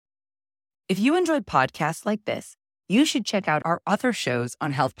If you enjoyed podcasts like this, you should check out our other shows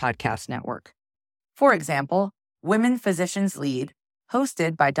on Health Podcast Network. For example, Women Physicians Lead,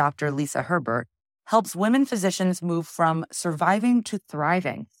 hosted by Dr. Lisa Herbert, helps women physicians move from surviving to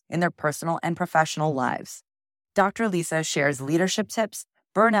thriving in their personal and professional lives. Dr. Lisa shares leadership tips,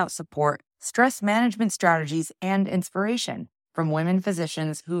 burnout support, stress management strategies, and inspiration from women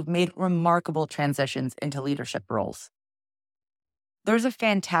physicians who've made remarkable transitions into leadership roles. There's a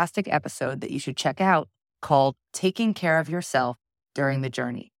fantastic episode that you should check out called Taking Care of Yourself During the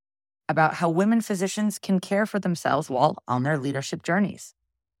Journey, about how women physicians can care for themselves while on their leadership journeys.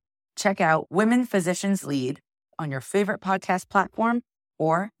 Check out Women Physicians Lead on your favorite podcast platform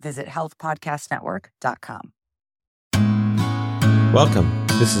or visit healthpodcastnetwork.com. Welcome.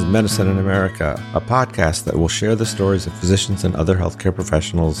 This is Medicine in America, a podcast that will share the stories of physicians and other healthcare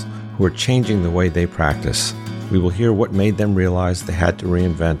professionals who are changing the way they practice. We will hear what made them realize they had to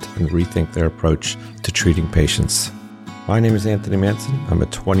reinvent and rethink their approach to treating patients. My name is Anthony Manson. I'm a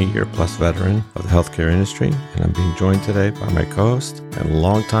 20-year-plus veteran of the healthcare industry, and I'm being joined today by my co-host and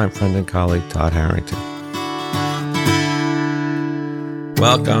longtime friend and colleague, Todd Harrington.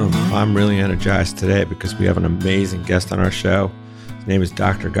 Welcome. I'm really energized today because we have an amazing guest on our show. His name is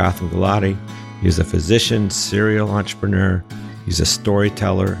Dr. Gautam Gulati. He's a physician, serial entrepreneur. He's a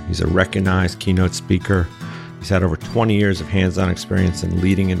storyteller. He's a recognized keynote speaker. He's had over 20 years of hands-on experience in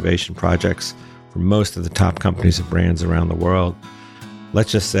leading innovation projects for most of the top companies and brands around the world.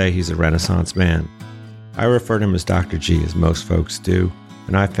 Let's just say he's a Renaissance man. I refer to him as Dr. G, as most folks do,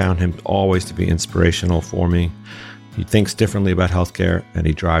 and I found him always to be inspirational for me. He thinks differently about healthcare, and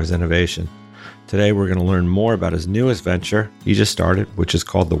he drives innovation. Today, we're going to learn more about his newest venture he just started, which is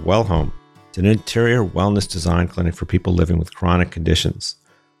called the Well Home. It's an interior wellness design clinic for people living with chronic conditions.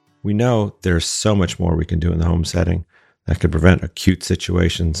 We know there's so much more we can do in the home setting that could prevent acute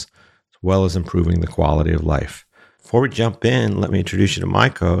situations, as well as improving the quality of life. Before we jump in, let me introduce you to my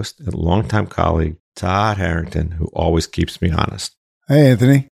co-host and longtime colleague, Todd Harrington, who always keeps me honest. Hey,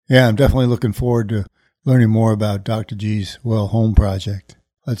 Anthony. Yeah, I'm definitely looking forward to learning more about Dr. G's Well Home project.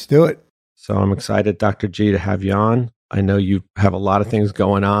 Let's do it. So I'm excited, Dr. G, to have you on. I know you have a lot of things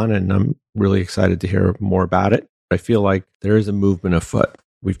going on, and I'm really excited to hear more about it. I feel like there is a movement afoot.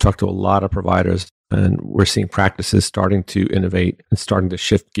 We've talked to a lot of providers, and we're seeing practices starting to innovate and starting to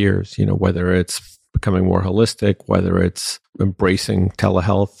shift gears, whether it's becoming more holistic, whether it's embracing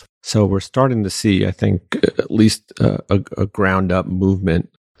telehealth. So we're starting to see, I think, at least a ground-up movement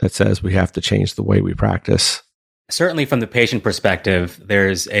that says we have to change the way we practice. Certainly from the patient perspective,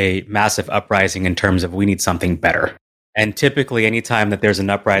 there's a massive uprising in terms of we need something better. And typically, anytime that there's an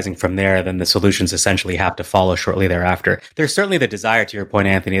uprising from there, then the solutions essentially have to follow shortly thereafter. There's certainly the desire, to your point,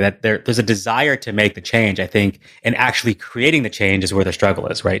 Anthony, that there's a desire to make the change, I think, and actually creating the change is where the struggle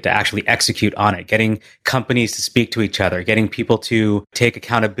is, right? To actually execute on it, getting companies to speak to each other, getting people to take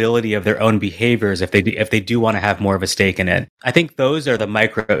accountability of their own behaviors if they do want to have more of a stake in it. I think those are the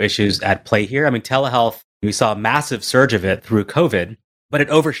micro issues at play here. I mean, telehealth, we saw a massive surge of it through COVID, but it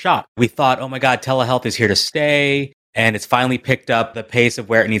overshot. We thought, oh my God, telehealth is here to stay. And it's finally picked up the pace of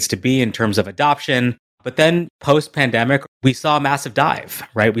where it needs to be in terms of adoption. But then post-pandemic, we saw a massive dive,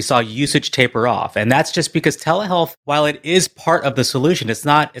 right? We saw usage taper off. And that's just because telehealth, while it is part of the solution, it's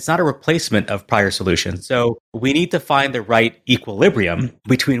not a replacement of prior solutions. So we need to find the right equilibrium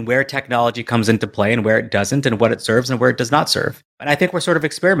between where technology comes into play and where it doesn't, and what it serves and where it does not serve. And I think we're sort of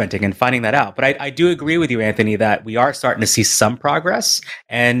experimenting and finding that out. But I do agree with you, Anthony, that we are starting to see some progress.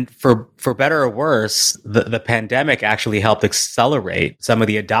 And for better or worse, the pandemic actually helped accelerate some of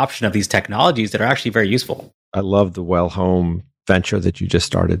the adoption of these technologies that are actually very useful. I love the Well Home venture that you just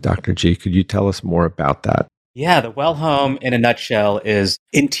started, Dr. G. Could you tell us more about that? Yeah, the Well Home, in a nutshell, is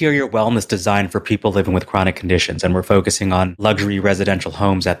interior wellness design for people living with chronic conditions. And we're focusing on luxury residential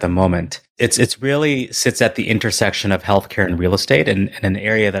homes at the moment. It's really sits at the intersection of healthcare and real estate, and an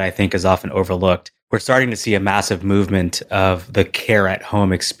area that I think is often overlooked. We're starting to see a massive movement of the care at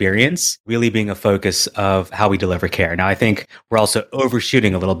home experience really being a focus of how we deliver care. Now, I think we're also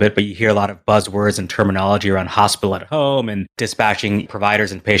overshooting a little bit, but you hear a lot of buzzwords and terminology around hospital at home and dispatching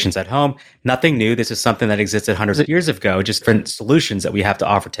providers and patients at home. Nothing new. This is something that existed hundreds of years ago, just different solutions that we have to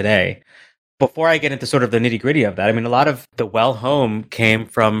offer today. Before I get into sort of the nitty gritty of that, I mean, a lot of the Well Home came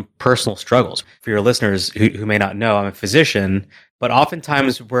from personal struggles. For your listeners who may not know, I'm a physician, but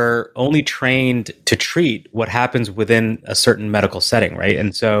oftentimes we're only trained to treat what happens within a certain medical setting, right?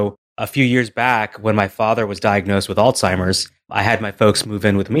 And so a few years back, when my father was diagnosed with Alzheimer's, I had my folks move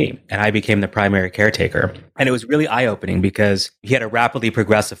in with me and I became the primary caretaker. And it was really eye-opening because he had a rapidly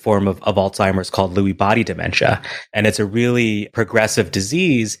progressive form of Alzheimer's called Lewy body dementia. And it's a really progressive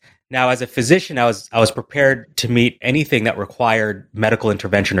disease Now, as a physician, I was prepared to meet anything that required medical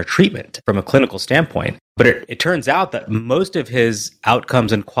intervention or treatment from a clinical standpoint. But it turns out that most of his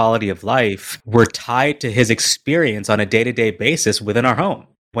outcomes and quality of life were tied to his experience on a day-to-day basis within our home.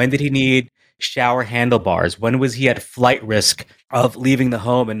 When did he need shower handlebars? When was he at flight risk of leaving the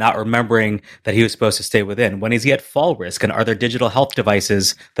home and not remembering that he was supposed to stay within? When is he at fall risk? And are there digital health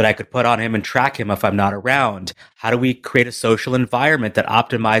devices that I could put on him and track him if I'm not around? How do we create a social environment that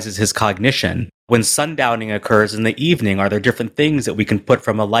optimizes his cognition? When sundowning occurs in the evening, are there different things that we can put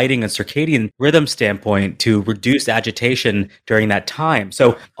from a lighting and circadian rhythm standpoint to reduce agitation during that time?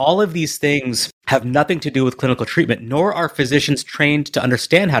 So all of these things have nothing to do with clinical treatment, nor are physicians trained to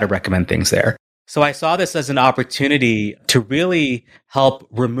understand how to recommend things there. So I saw this as an opportunity to really help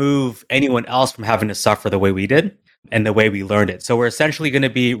remove anyone else from having to suffer the way we did and the way we learned it. So we're essentially going to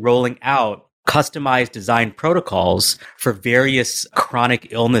be rolling out customized design protocols for various chronic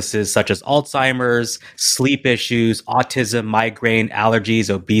illnesses such as Alzheimer's, sleep issues, autism, migraine, allergies,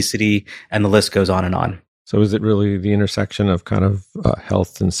 obesity, and the list goes on and on. So is it really the intersection of kind of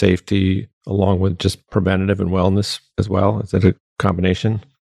health and safety along with just preventative and wellness as well? Is it a combination?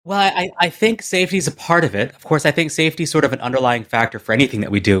 Well, I think safety is a part of it. Of course, I think safety is sort of an underlying factor for anything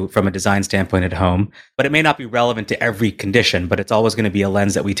that we do from a design standpoint at home, but it may not be relevant to every condition, but it's always going to be a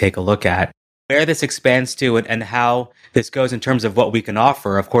lens that we take a look at. Where this expands to and how this goes in terms of what we can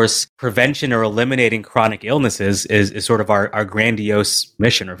offer. Of course, prevention or eliminating chronic illnesses is sort of our grandiose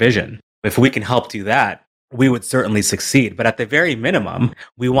mission or vision. If we can help do that, we would certainly succeed. But at the very minimum,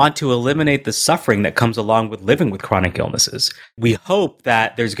 we want to eliminate the suffering that comes along with living with chronic illnesses. We hope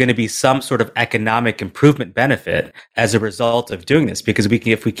that there's going to be some sort of economic improvement benefit as a result of doing this, because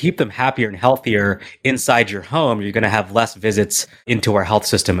if we keep them happier and healthier inside your home, you're going to have less visits into our health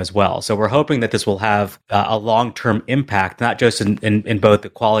system as well. So we're hoping that this will have a long-term impact, not just in both the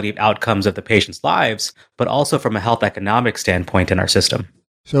quality of outcomes of the patient's lives, but also from a health economic standpoint in our system.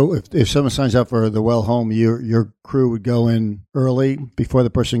 So if someone signs up for the Well Home, your crew would go in early before the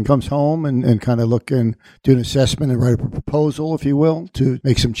person comes home and kind of look and do an assessment and write a proposal, if you will, to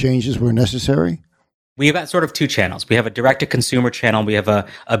make some changes where necessary? We've got sort of two channels. We have a direct-to-consumer channel. We have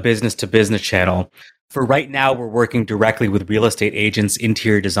a business-to-business channel. For right now, we're working directly with real estate agents,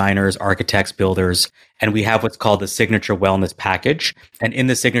 interior designers, architects, builders, and we have what's called the Signature Wellness Package. And in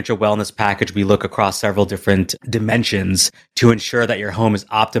the Signature Wellness Package, we look across several different dimensions to ensure that your home is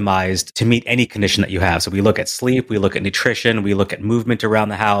optimized to meet any condition that you have. So we look at sleep, we look at nutrition, we look at movement around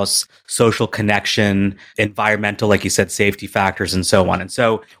the house, social connection, environmental, like you said, safety factors, and so on. And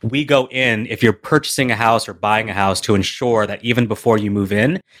so we go in, if you're purchasing a house or buying a house, to ensure that even before you move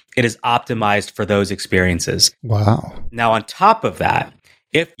in, it is optimized for those experiences. Wow. Now, on top of that,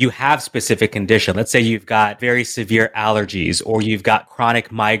 if you have specific condition, let's say you've got very severe allergies, or you've got chronic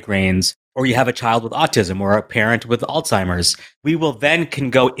migraines, or you have a child with autism or a parent with Alzheimer's, we will then can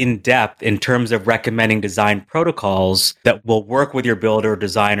go in depth in terms of recommending design protocols that will work with your builder or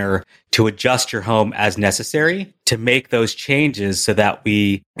designer to adjust your home as necessary to make those changes so that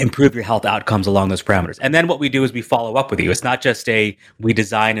we improve your health outcomes along those parameters. And then what we do is we follow up with you. It's not just we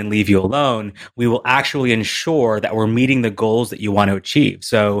design and leave you alone. We will actually ensure that we're meeting the goals that you want to achieve.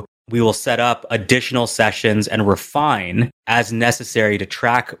 So we will set up additional sessions and refine as necessary to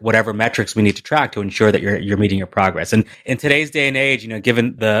track whatever metrics we need to track to ensure that you're meeting your progress. And in today's day and age,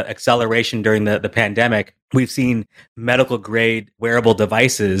 given the acceleration during the pandemic, we've seen medical grade wearable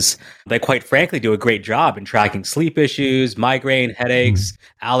devices that quite frankly do a great job in tracking sleep issues, migraine, headaches,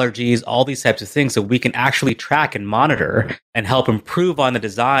 allergies, all these types of things. So we can actually track and monitor and help improve on the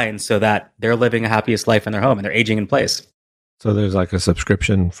design so that they're living a happiest life in their home and they're aging in place. So there's like a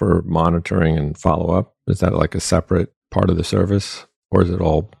subscription for monitoring and follow-up. Is that like a separate part of the service, or is it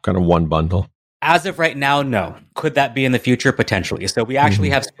all kind of one bundle? As of right now, no. Could that be in the future? Potentially. So we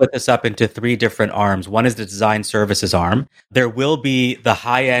actually have split this up into 3 different arms. One is the design services arm. There will be the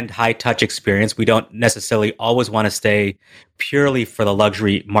high-end, high-touch experience. We don't necessarily always want to stay purely for the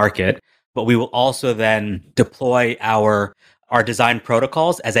luxury market, but we will also then deploy our design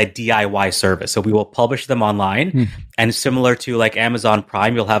protocols as a DIY service. So we will publish them online. And similar to like Amazon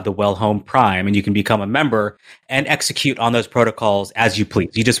Prime, you'll have the Well Home Prime, and you can become a member and execute on those protocols as you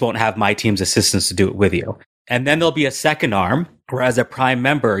please. You just won't have my team's assistants to do it with you. And then there'll be a second arm where as a Prime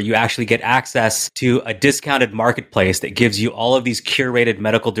member, you actually get access to a discounted marketplace that gives you all of these curated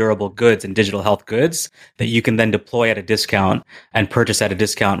medical durable goods and digital health goods that you can then deploy at a discount and purchase at a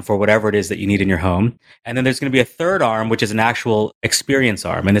discount for whatever it is that you need in your home. And then there's going to be a third arm, which is an actual experience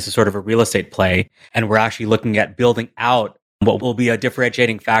arm. And this is sort of a real estate play. And we're actually looking at building out what will be a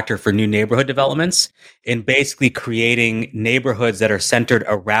differentiating factor for new neighborhood developments in basically creating neighborhoods that are centered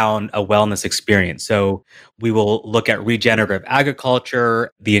around a wellness experience. So we will look at regenerative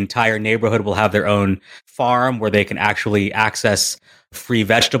agriculture. The entire neighborhood will have their own farm where they can actually access free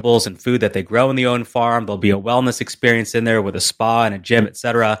vegetables and food that they grow in the own farm. There'll be a wellness experience in there with a spa and a gym, et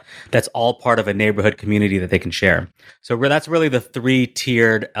cetera. That's all part of a neighborhood community that they can share. So that's really the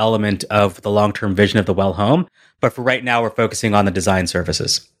three-tiered element of the long-term vision of the well home. But for right now, we're focusing on the design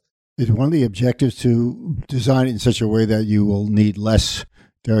services. Is one of the objectives to design it in such a way that you will need less,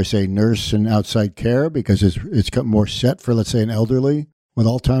 dare I say, nurse and outside care because it's got more set for, let's say, an elderly with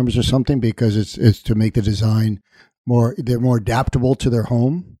Alzheimer's or something, because it's to make the design they're more adaptable to their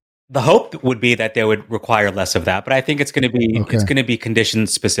home? The hope would be that they would require less of that, but I think it's going to be It's going to be condition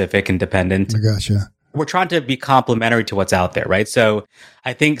specific and dependent. I gotcha. We're trying to be complementary to what's out there, right? So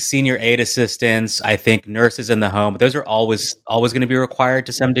I think senior aid assistants, I think nurses in the home, those are always going to be required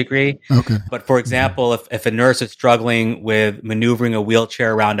to some degree. Okay. But for example, if a nurse is struggling with maneuvering a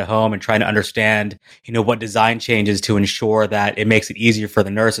wheelchair around a home and trying to understand, what design changes to ensure that it makes it easier for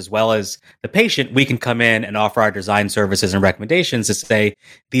the nurse as well as the patient, we can come in and offer our design services and recommendations to say,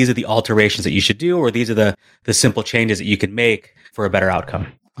 these are the alterations that you should do, or these are the simple changes that you can make for a better outcome.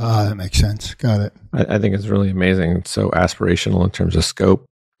 That makes sense. Got it. I think it's really amazing. It's so aspirational in terms of scope.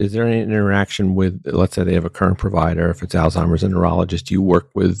 Is there any interaction with, let's say they have a current provider, if it's Alzheimer's, a neurologist, do you work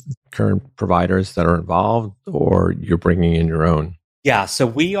with current providers that are involved, or you're bringing in your own? Yeah, so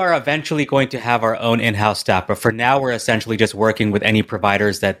we are eventually going to have our own in-house staff, but for now we're essentially just working with any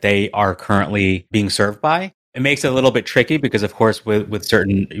providers that they are currently being served by. It makes it a little bit tricky because, of course, with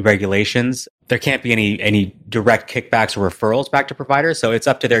certain regulations, there can't be any direct kickbacks or referrals back to providers. So it's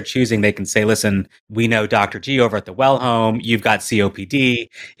up to their choosing. They can say, listen, we know Dr. G over at the Well Home. You've got COPD.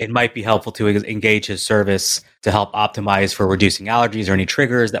 It might be helpful to engage his service to help optimize for reducing allergies or any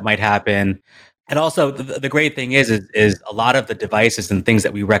triggers that might happen. And also, the great thing is a lot of the devices and things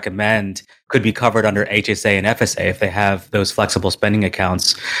that we recommend could be covered under HSA and FSA if they have those flexible spending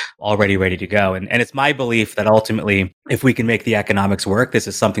accounts already ready to go. And it's my belief that ultimately, if we can make the economics work, this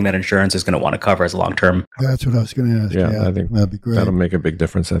is something that insurance is going to want to cover as a long term. That's what I was going to ask. Yeah, I think that'd be great. That'll make a big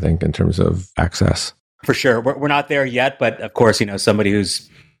difference, I think, in terms of access. For sure. We're not there yet, but of course, somebody who's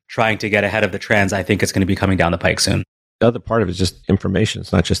trying to get ahead of the trends, I think it's going to be coming down the pike soon. The other part of it is just information.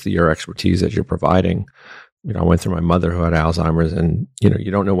 It's not just your expertise that you're providing. I went through my mother who had Alzheimer's, and, you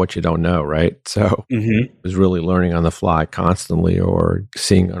don't know what you don't know, right? So I was really learning on the fly constantly, or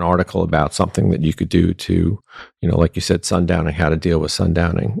seeing an article about something that you could do to, like you said, sundowning, how to deal with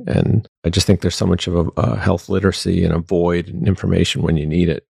sundowning. And I just think there's so much of a health literacy and a void in information when you need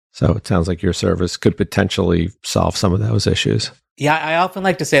it. So it sounds like your service could potentially solve some of those issues. Yeah, I often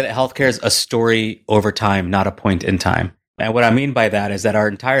like to say that healthcare is a story over time, not a point in time. And what I mean by that is that our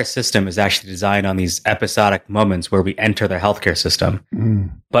entire system is actually designed on these episodic moments where we enter the healthcare system.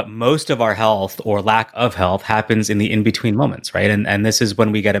 But most of our health or lack of health happens in the in-between moments, right? And this is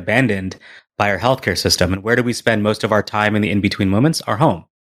when we get abandoned by our healthcare system. And where do we spend most of our time in the in-between moments? Our home.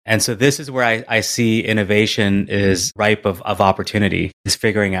 And so this is where I see innovation is ripe of opportunity, is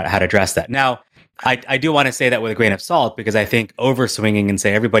figuring out how to address that. Now, I do want to say that with a grain of salt, because I think overswinging and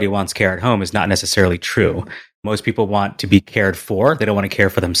say everybody wants care at home is not necessarily true. Most people want to be cared for. They don't want to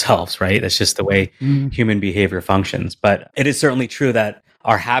care for themselves, right? That's just the way human behavior functions. But it is certainly true that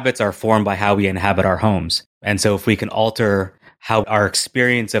our habits are formed by how we inhabit our homes. And so if we can alter how our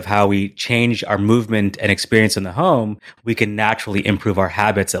experience of how we change our movement and experience in the home, we can naturally improve our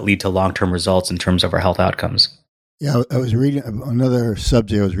habits that lead to long-term results in terms of our health outcomes. Yeah, I was reading another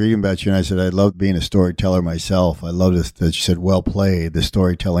subject. I was reading about you, and I said I love being a storyteller myself. I love this that you said, "Well played." The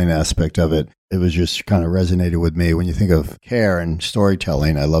storytelling aspect of it. It was just kind of resonated with me when you think of care and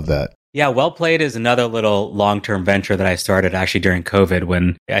storytelling. I love that. Yeah, Well Played is another little long-term venture that I started actually during COVID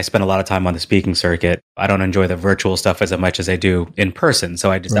when I spent a lot of time on the speaking circuit. I don't enjoy the virtual stuff as much as I do in person.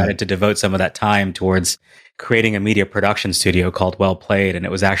 So I decided to devote some of that time towards creating a media production studio called Well Played. And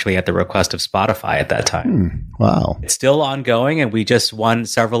it was actually at the request of Spotify at that time. Wow. It's still ongoing. And we just won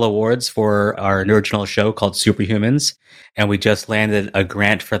several awards for our original show called Superhumans. And we just landed a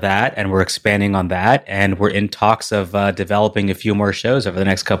grant for that. And we're expanding on that. And we're in talks of developing a few more shows over the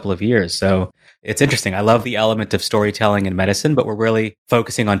next couple of years. So it's interesting. I love the element of storytelling in medicine, but we're really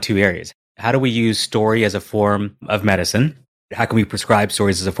focusing on two areas. How do we use story as a form of medicine? How can we prescribe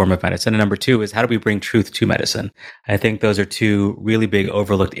stories as a form of medicine? And number two is how do we bring truth to medicine? I think those are two really big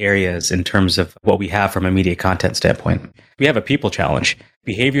overlooked areas in terms of what we have from a media content standpoint. We have a people challenge.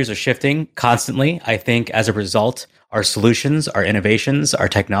 Behaviors are shifting constantly. I think as a result, our solutions, our innovations, our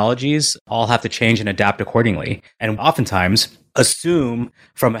technologies all have to change and adapt accordingly. And oftentimes assume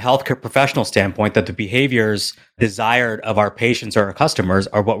from a healthcare professional standpoint that the behaviors desired of our patients or our customers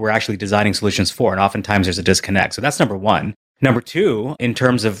are what we're actually designing solutions for. And oftentimes there's a disconnect. So that's number one. Number two, in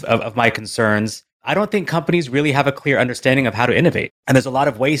terms of my concerns, I don't think companies really have a clear understanding of how to innovate. And there's a lot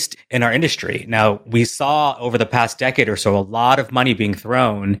of waste in our industry. Now, we saw over the past decade or so, a lot of money being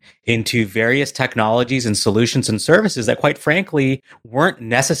thrown into various technologies and solutions and services that quite frankly weren't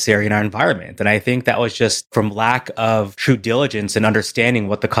necessary in our environment. And I think that was just from lack of true diligence and understanding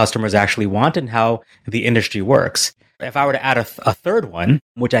what the customers actually want and how the industry works. If I were to add a third one,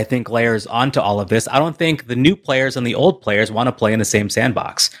 which I think layers onto all of this, I don't think the new players and the old players want to play in the same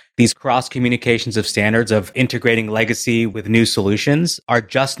sandbox. These cross communications of standards of integrating legacy with new solutions are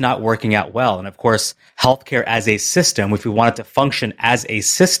just not working out well. And of course, healthcare as a system, if we want it to function as a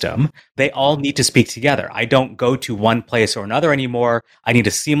system, they all need to speak together. I don't go to one place or another anymore. I need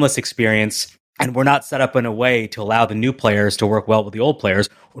a seamless experience. And we're not set up in a way to allow the new players to work well with the old players,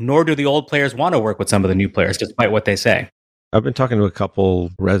 nor do the old players want to work with some of the new players, despite what they say. I've been talking to a couple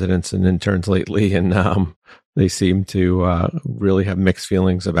residents and interns lately, and they seem to really have mixed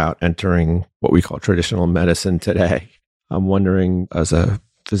feelings about entering what we call traditional medicine today. I'm wondering, as a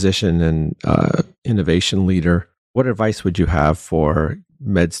physician and innovation leader, what advice would you have for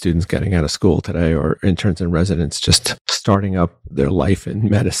med students getting out of school today, or interns and residents just starting up their life in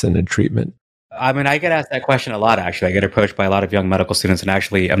medicine and treatment? I mean, I get asked that question a lot, actually. I get approached by a lot of young medical students and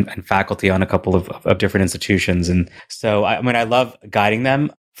actually and faculty on a couple of different institutions. And so, I love guiding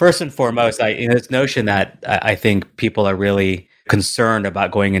them. First and foremost, this notion that I think people are really concerned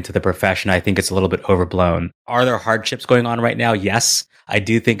about going into the profession, I think it's a little bit overblown. Are there hardships going on right now? Yes. I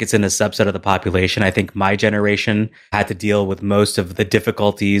do think it's in a subset of the population. I think my generation had to deal with most of the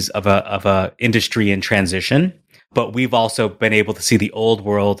difficulties of a industry in transition. But we've also been able to see the old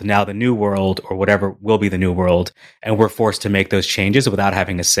world, now the new world, or whatever will be the new world. And we're forced to make those changes without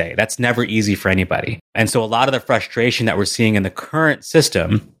having a say. That's never easy for anybody. And so a lot of the frustration that we're seeing in the current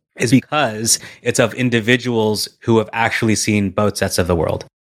system is because it's of individuals who have actually seen both sets of the world.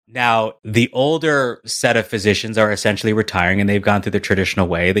 Now, the older set of physicians are essentially retiring and they've gone through the traditional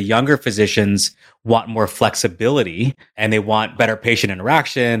way. The younger physicians want more flexibility and they want better patient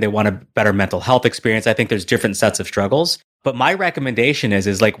interaction. They want a better mental health experience. I think there's different sets of struggles. But my recommendation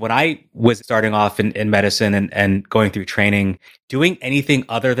is like when I was starting off in medicine and going through training, doing anything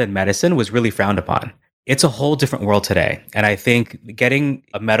other than medicine was really frowned upon. It's a whole different world today. And I think getting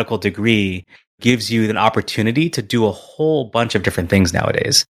a medical degree gives you an opportunity to do a whole bunch of different things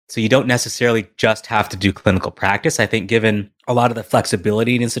nowadays. So you don't necessarily just have to do clinical practice. I think given a lot of the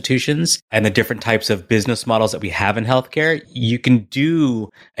flexibility in institutions and the different types of business models that we have in healthcare, you can do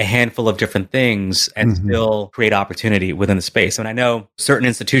a handful of different things and still create opportunity within the space. And I know certain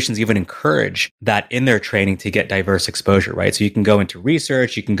institutions even encourage that in their training to get diverse exposure, right? So you can go into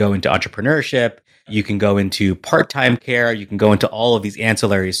research, you can go into entrepreneurship, you can go into part-time care. You can go into all of these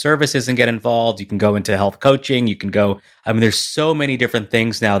ancillary services and get involved. You can go into health coaching. You can go, there's so many different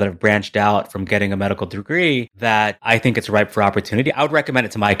things now that have branched out from getting a medical degree that I think it's ripe for opportunity. I would recommend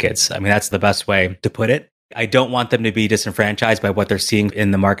it to my kids. That's the best way to put it. I don't want them to be disenfranchised by what they're seeing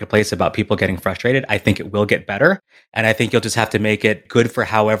in the marketplace about people getting frustrated. I think it will get better. And I think you'll just have to make it good for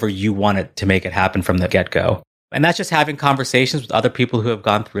however you want it to make it happen from the get-go. And that's just having conversations with other people who have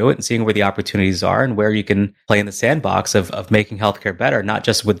gone through it and seeing where the opportunities are and where you can play in the sandbox of making healthcare better, not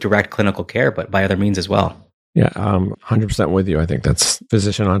just with direct clinical care, but by other means as well. Yeah, I'm 100% with you. I think that's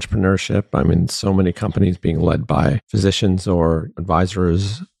physician entrepreneurship. So many companies being led by physicians or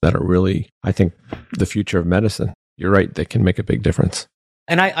advisors that are really, I think, the future of medicine. You're right, they can make a big difference.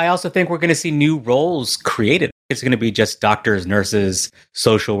 And I also think we're going to see new roles created. It's going to be just doctors, nurses,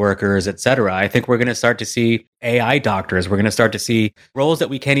 social workers, et cetera. I think we're going to start to see AI doctors. We're going to start to see roles that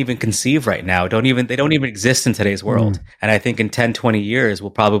we can't even conceive right now. They don't even exist in today's world. And I think in 10, 20 years, we'll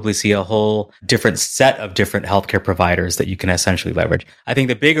probably see a whole different set of different healthcare providers that you can essentially leverage. I think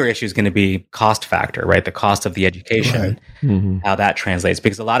the bigger issue is going to be cost factor, right? The cost of the education, how that translates.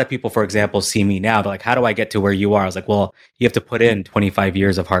 Because a lot of people, for example, see me now. They're like, how do I get to where you are? I was like, well, you have to put in 25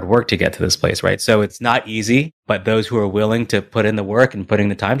 years of hard work to get to this place, right? So it's not easy. But those who are willing to put in the work and putting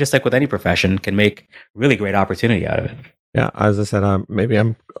the time, just like with any profession, can make really great opportunity out of it. Yeah, as I said, maybe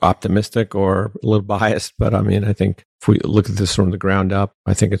I'm optimistic or a little biased, but I think if we look at this from the ground up,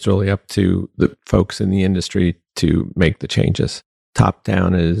 I think it's really up to the folks in the industry to make the changes. Top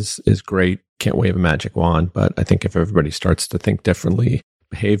down is great. Can't wave a magic wand, but I think if everybody starts to think differently,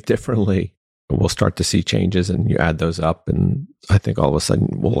 behave differently, we'll start to see changes, and you add those up, and I think all of a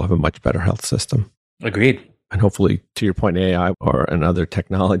sudden we'll have a much better health system. Agreed. And hopefully, to your point, AI and other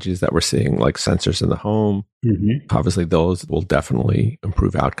technologies that we're seeing, like sensors in the home, obviously those will definitely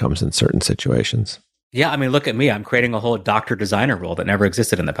improve outcomes in certain situations. Yeah, I mean, look at me. I'm creating a whole doctor designer role that never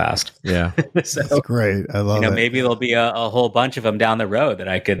existed in the past. Yeah. So, that's great. I love it. Maybe there'll be a whole bunch of them down the road that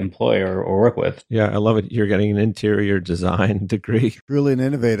I could employ or work with. Yeah, I love it. You're getting an interior design degree. Truly an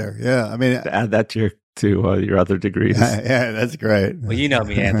innovator. Yeah. I mean, to add that to your other degrees. Yeah, that's great. Well, you know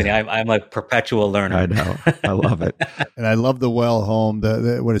me, Anthony. I'm a perpetual learner. I know. I love it. And I love the well home,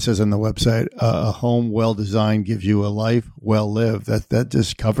 what it says on the website, a home well designed gives you a life well lived. That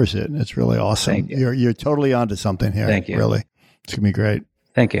just covers it. And it's really awesome. Thank you. You're totally onto something here. Thank you. Really. It's going to be great.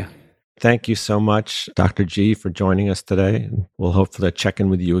 Thank you. Thank you so much, Dr. G, for joining us today. We'll hopefully check in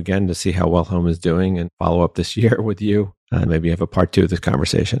with you again to see how Well Home is doing and follow up this year with you. And maybe have a part 2 of this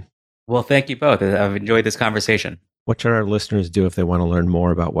conversation. Well, thank you both. I've enjoyed this conversation. What should our listeners do if they want to learn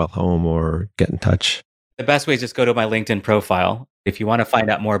more about Well Home or get in touch? The best way is just go to my LinkedIn profile. If you want to find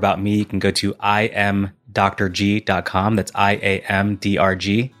out more about me, you can go to iamdrg.com. That's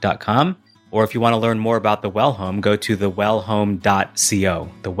iamdrg.com. Or if you want to learn more about the Well Home, go to thewellhome.co,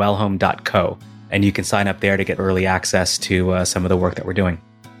 thewellhome.co. And you can sign up there to get early access to some of the work that we're doing.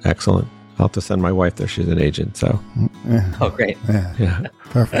 Excellent. I'll have to send my wife there. She's an agent. So, Oh, great. Yeah.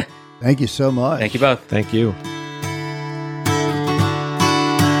 Perfect. Thank you so much. Thank you both. Thank you.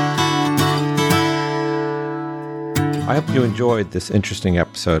 I hope you enjoyed this interesting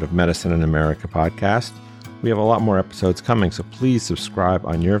episode of Medicine in America podcast. We have a lot more episodes coming, so please subscribe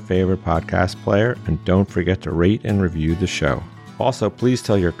on your favorite podcast player and don't forget to rate and review the show. Also, please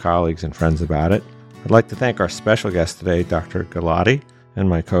tell your colleagues and friends about it. I'd like to thank our special guest today, Dr. Galati, and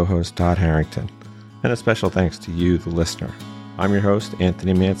my co-host, Todd Harrington. And a special thanks to you, the listener. I'm your host,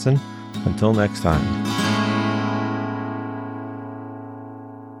 Anthony Manson. Until next time.